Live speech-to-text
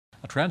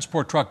A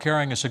transport truck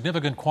carrying a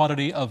significant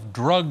quantity of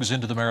drugs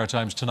into the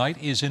Maritimes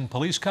tonight is in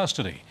police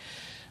custody.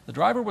 The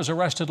driver was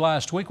arrested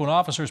last week when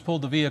officers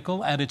pulled the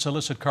vehicle and its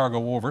illicit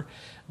cargo over.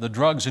 The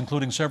drugs,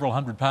 including several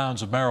hundred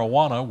pounds of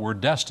marijuana, were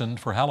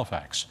destined for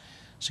Halifax.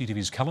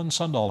 CTV's Kelland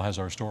Sundahl has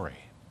our story.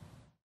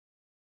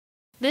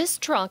 This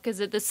truck is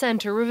at the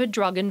center of a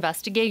drug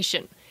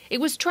investigation.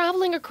 It was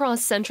traveling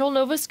across central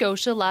Nova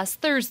Scotia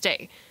last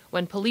Thursday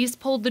when police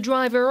pulled the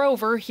driver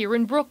over here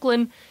in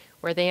Brooklyn,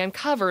 where they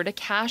uncovered a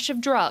cache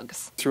of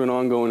drugs. Through an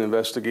ongoing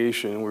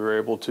investigation, we were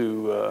able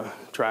to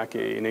track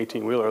an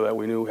 18-wheeler that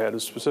we knew had a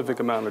specific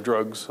amount of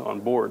drugs on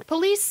board.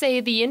 Police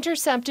say the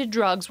intercepted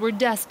drugs were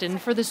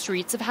destined for the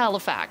streets of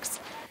Halifax.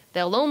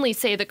 They'll only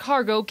say the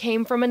cargo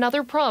came from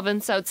another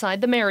province outside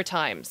the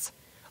Maritimes.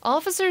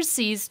 Officers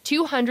seized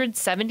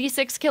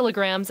 276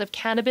 kilograms of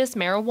cannabis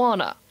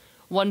marijuana,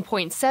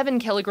 1.7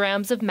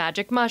 kilograms of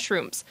magic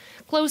mushrooms,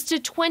 close to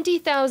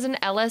 20,000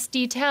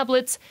 LSD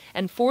tablets,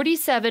 and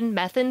 47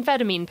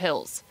 methamphetamine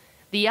pills.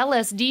 The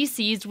LSD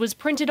seized was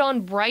printed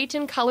on bright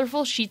and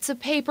colorful sheets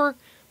of paper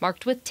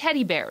marked with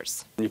teddy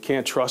bears. You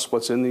can't trust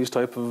what's in these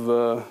type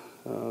of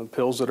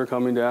pills that are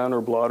coming down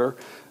or blotter.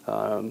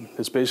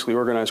 It's basically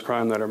organized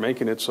crime that are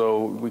making it,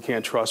 so we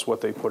can't trust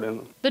what they put in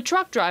them. The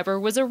truck driver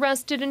was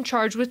arrested and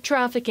charged with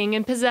trafficking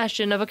and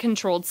possession of a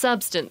controlled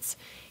substance.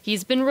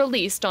 He's been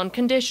released on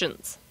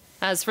conditions.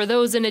 As for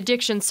those in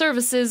addiction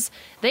services,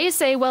 they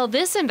say while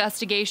this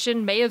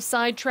investigation may have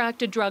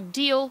sidetracked a drug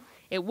deal,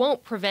 it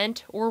won't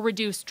prevent or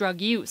reduce drug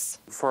use.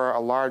 For a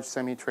large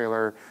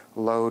semi-trailer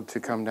load to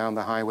come down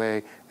the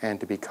highway and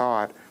to be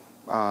caught,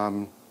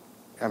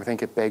 I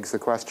think it begs the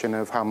question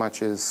of how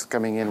much is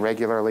coming in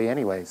regularly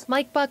anyways.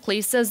 Mike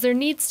Buckley says there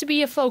needs to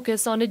be a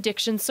focus on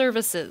addiction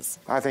services.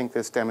 I think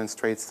this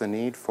demonstrates the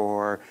need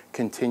for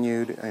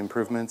continued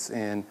improvements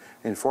in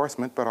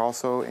enforcement, but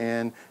also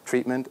in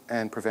treatment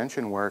and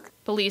prevention work.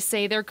 Police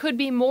say there could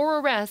be more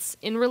arrests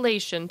in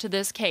relation to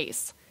this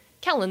case.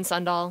 Kelland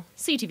Sundahl,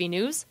 CTV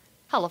News,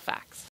 Halifax.